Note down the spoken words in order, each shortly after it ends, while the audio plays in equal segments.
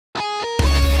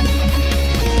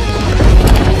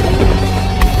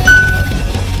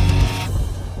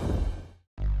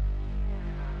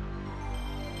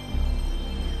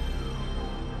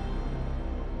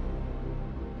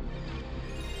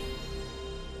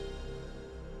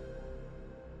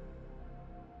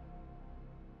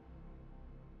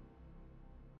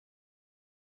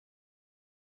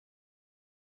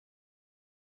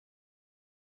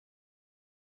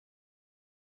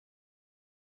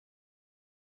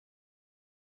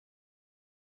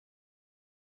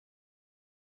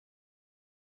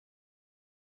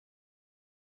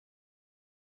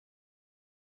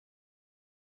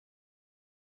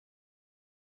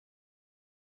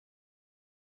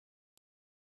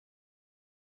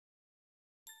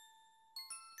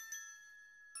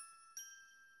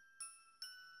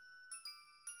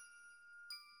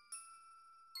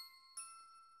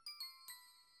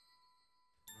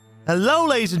Hello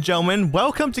ladies and gentlemen,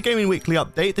 welcome to Gaming Weekly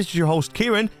Update. This is your host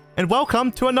Kieran, and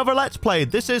welcome to another Let's Play.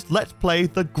 This is Let's Play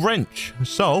The Grinch.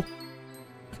 So,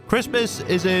 Christmas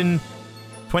is in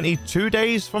 22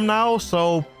 days from now,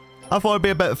 so I thought it'd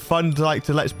be a bit of fun to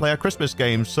Let's Play a Christmas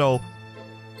game. So,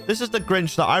 this is The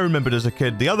Grinch that I remembered as a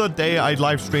kid. The other day I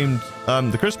live streamed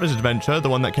the Christmas adventure, the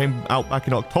one that came out back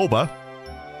in October.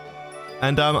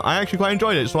 And I actually quite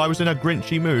enjoyed it, so I was in a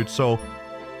Grinchy mood. So,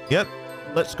 yep,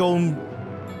 let's go and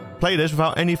play this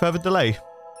without any further delay.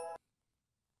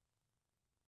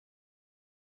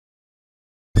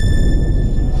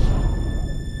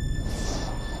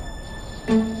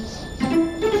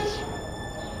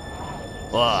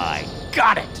 Oh, I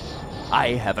got it!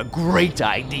 I have a great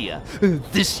idea.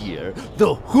 This year,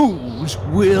 the Who's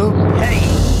will pay.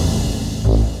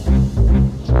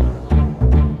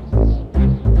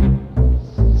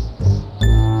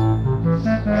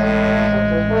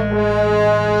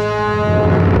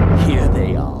 Here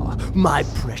they are, my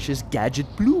precious gadget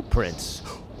blueprints.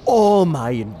 All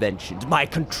my inventions, my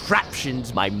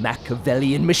contraptions, my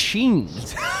Machiavellian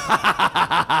machines.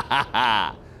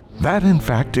 That, in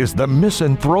fact, is the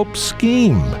misanthrope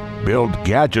scheme. Build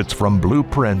gadgets from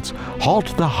blueprints,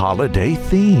 halt the holiday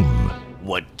theme.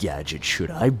 What gadget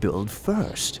should I build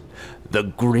first? The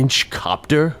Grinch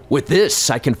copter? With this,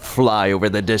 I can fly over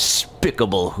the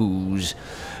despicable Who's.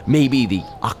 Maybe the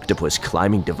octopus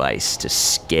climbing device to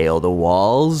scale the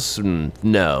walls?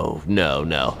 No.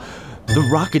 The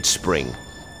rocket spring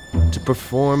to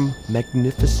perform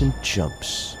magnificent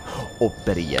jumps. Or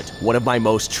better yet, one of my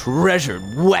most treasured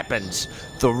weapons,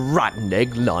 the rotten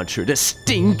egg launcher to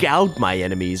stink out my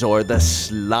enemies, or the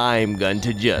slime gun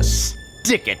to just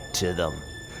stick it to them.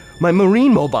 My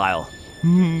marine mobile.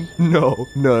 No,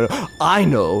 I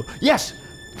know. Yes,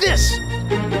 this!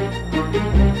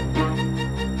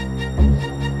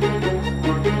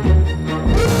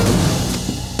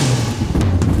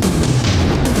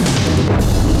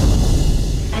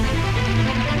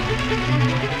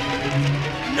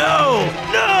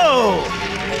 No!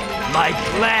 My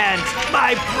plans,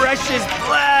 my precious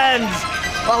plans!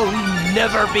 I'll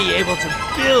never be able to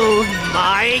build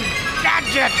my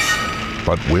gadgets!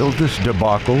 But will this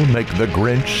debacle make the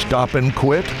Grinch stop and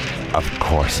quit? Of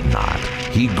course not.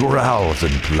 He growls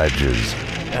and pledges.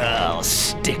 I'll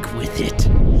stick with it.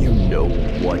 You know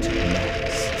what,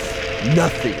 Max?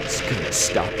 Nothing's gonna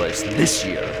stop us this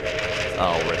year.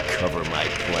 I'll recover my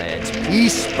plans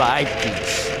piece by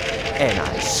piece. And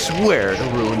I swear to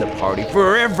ruin the party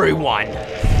for everyone. Even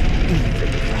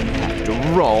if I have to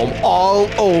roam all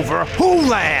over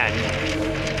Wholand.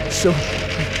 So,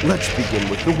 let's begin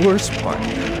with the worst part.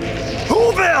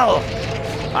 Whoville!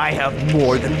 I have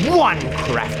more than one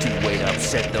crafty way to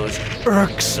upset those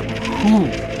irksome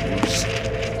Who's.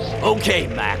 Okay,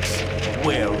 Max,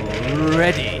 we're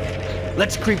ready.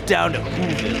 Let's creep down to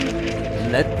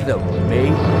Whoville. Let the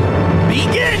May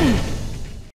begin!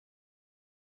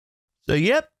 So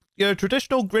yep, your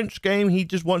traditional Grinch game, he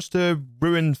just wants to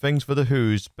ruin things for the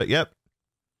Who's. But yep,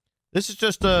 this is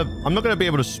just I'm not going to be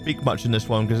able to speak much in this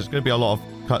one because it's going to be a lot of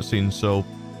cutscenes, so...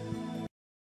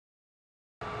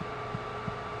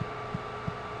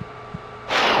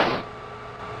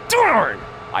 Darn!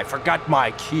 I forgot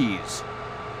my keys.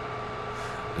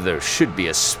 There should be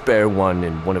a spare one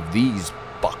in one of these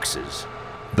boxes.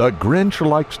 The Grinch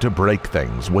likes to break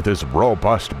things with his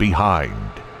robust behind.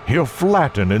 He'll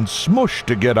flatten and smush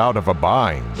to get out of a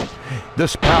bind.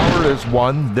 This power is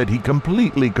one that he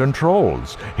completely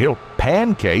controls. He'll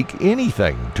pancake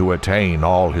anything to attain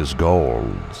all his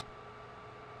goals.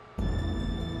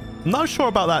 I'm not sure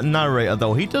about that narrator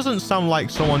though. He doesn't sound like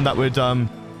someone that would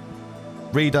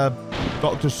read a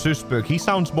Dr. Seuss book. He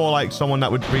sounds more like someone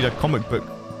that would read a comic book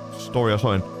story or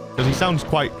something. Because he sounds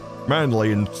quite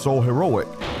manly and so heroic.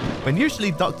 When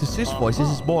usually Dr. Seuss voices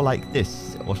is more like this.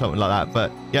 Or something like that,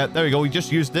 but yeah, there we go. We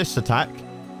just used this attack.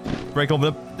 Break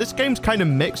over. This game's kind of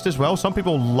mixed as well. Some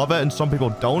people love it and some people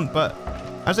don't, but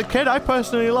as a kid, I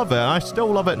personally love it, and I still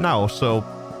love it now. So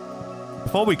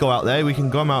before we go out there, we can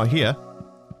come out here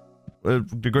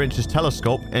with the Grinch's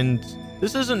telescope, and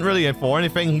this isn't really for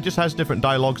anything. He just has different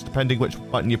dialogues depending which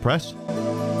button you press.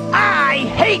 I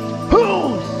hate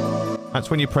Who's!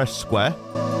 That's when you press square.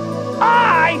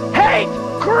 I hate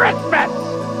Christmas!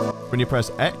 When you press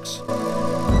X.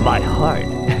 My heart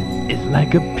is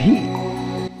like a pea.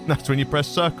 That's when you press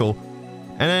circle.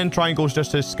 And then triangle's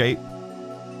just to escape.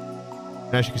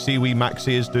 And as you can see, wee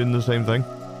Maxie is doing the same thing.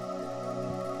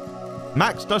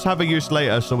 Max does have a use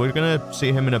later, so we're going to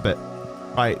see him in a bit.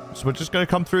 Right, so we're just going to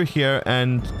come through here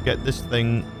and get this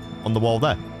thing on the wall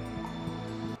there.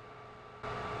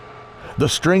 The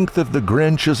strength of the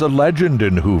Grinch is a legend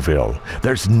in Whoville.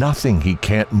 There's nothing he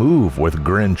can't move with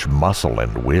Grinch muscle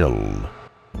and will.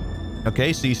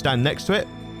 Okay, so you stand next to it,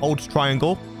 hold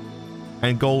triangle,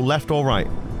 and go left or right.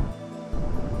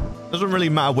 Doesn't really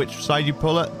matter which side you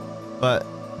pull it, but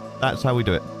that's how we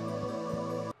do it.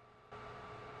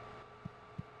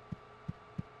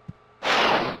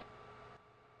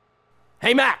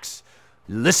 Hey, Max!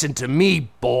 Listen to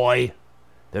me, boy.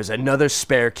 There's another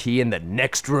spare key in the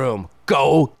next room.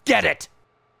 Go get it!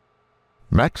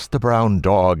 Max the brown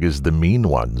dog is the mean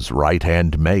one's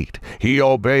right-hand mate. He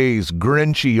obeys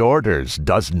Grinchy orders,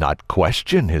 does not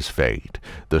question his fate.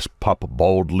 This pup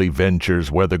boldly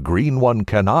ventures where the green one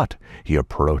cannot. He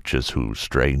approaches who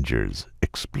strangers,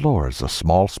 explores a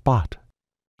small spot.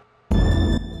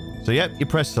 So yep, you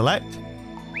press select.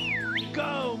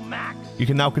 Go, Max! You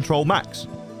can now control Max.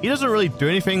 He doesn't really do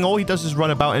anything, all he does is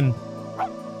run about and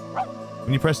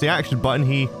when you press the action button,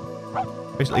 he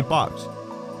basically barks.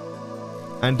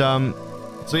 And,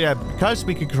 so yeah, because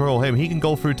we can control him, he can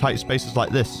go through tight spaces like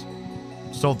this.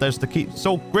 So there's the key.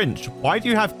 So, Grinch, why do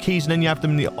you have keys and then you have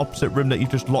them in the opposite room that you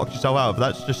just locked yourself out of?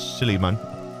 That's just silly, man.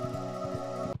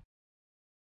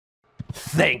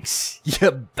 Thanks,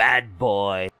 you bad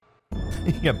boy.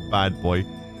 You bad boy.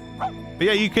 But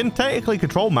yeah, you can technically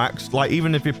control Max, like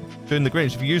even if you're doing the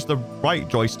Grinch. If you use the right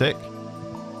joystick,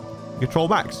 you control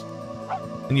Max.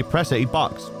 And you press it, he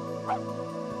barks.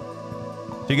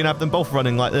 So you can have them both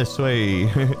running like this way.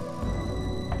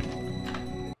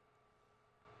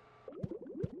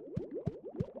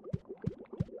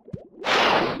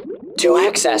 To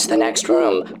access the next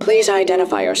room, please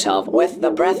identify yourself with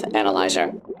the breath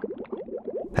analyzer.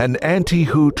 An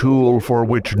anti-Who tool for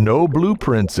which no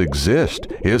blueprints exist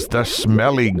is the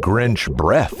smelly Grinch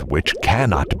breath, which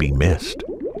cannot be missed.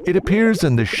 It appears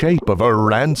in the shape of a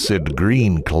rancid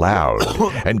green cloud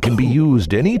and can be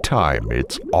used any time.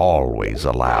 It's always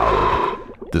allowed.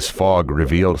 This fog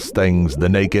reveals things the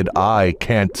naked eye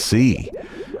can't see.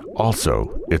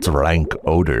 Also, its rank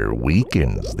odor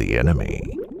weakens the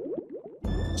enemy.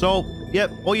 So, yep,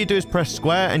 all you do is press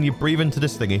square and you breathe into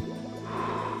this thingy.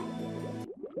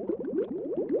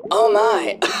 Oh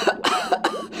my!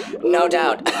 No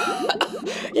doubt.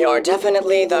 You're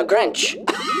definitely the Grinch.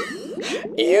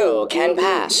 You can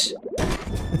pass.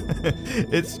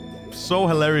 It's so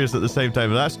hilarious at the same time,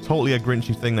 but that's totally a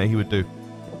Grinchy thing that he would do.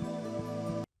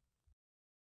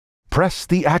 Press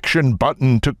the action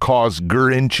button to cause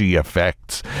Grinchy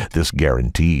effects. This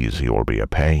guarantees you'll be a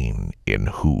pain in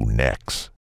Who next.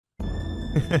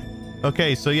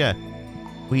 Okay, so yeah.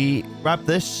 We grab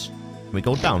this, and we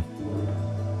go down.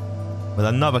 With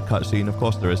another cutscene, of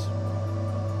course there is.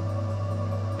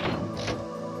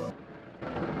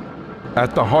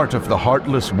 At the heart of the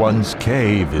Heartless One's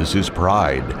cave is his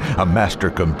pride, a master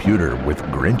computer with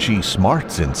Grinchy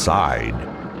smarts inside.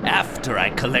 After I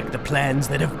collect the plans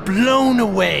that have blown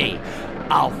away,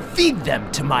 I'll feed them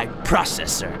to my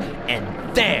processor,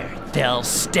 and there they'll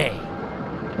stay.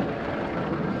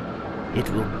 It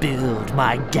will build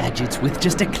my gadgets with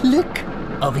just a click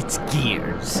of its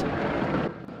gears.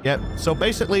 Yep, so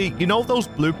basically, you know those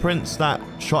blueprints that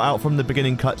shot out from the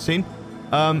beginning cutscene?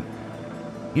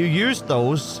 You use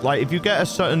those, like if you get a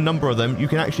certain number of them, you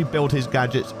can actually build his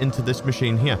gadgets into this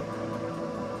machine here.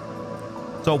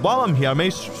 So while I'm here, I may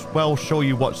as well show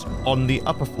you what's on the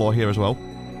upper floor here as well.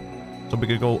 So we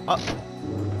could go up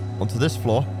onto this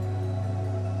floor.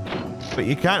 But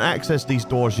you can't access these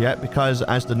doors yet because,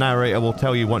 as the narrator will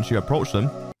tell you once you approach them,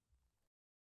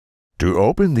 to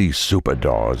open these super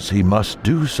doors, he must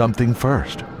do something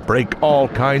first. Break all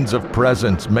kinds of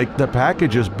presents, make the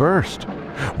packages burst.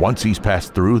 Once he's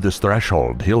passed through this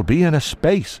threshold, he'll be in a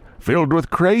space filled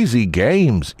with crazy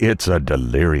games. It's a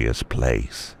delirious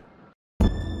place.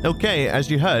 okay, as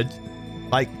you heard,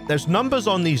 like, there's numbers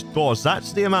on these doors.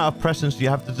 That's the amount of presents you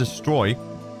have to destroy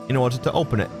in order to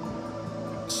open it.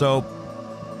 So,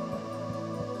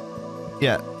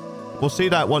 yeah, we'll see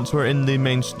that once we're in the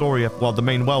main story, well, the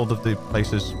main world of the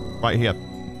places right here.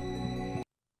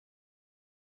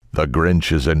 The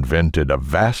Grinch has invented a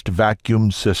vast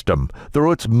vacuum system.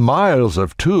 Through its miles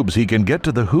of tubes, he can get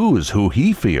to the Whos who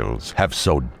he feels have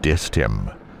so dissed him.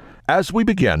 As we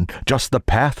begin, just the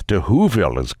path to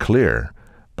Whoville is clear.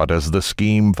 But as the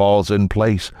scheme falls in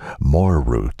place, more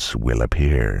routes will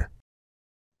appear.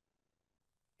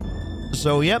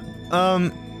 So, yep,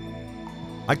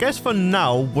 I guess for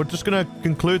now, we're just gonna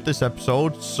conclude this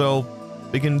episode so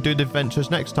we can do the adventures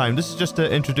next time. This is just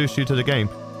to introduce you to the game.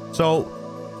 So,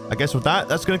 I guess with that,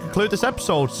 that's gonna conclude this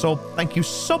episode. So, thank you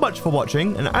so much for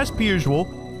watching, and as per usual,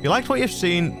 If you liked what you've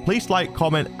seen, please like,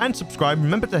 comment, and subscribe.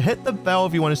 Remember to hit the bell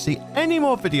if you want to see any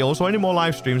more videos or any more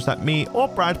live streams that me or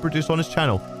Brad produce on his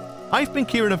channel. I've been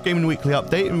Kieran of Gaming Weekly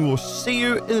Update, and we will see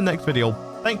you in the next video.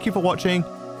 Thank you for watching,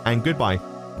 and goodbye.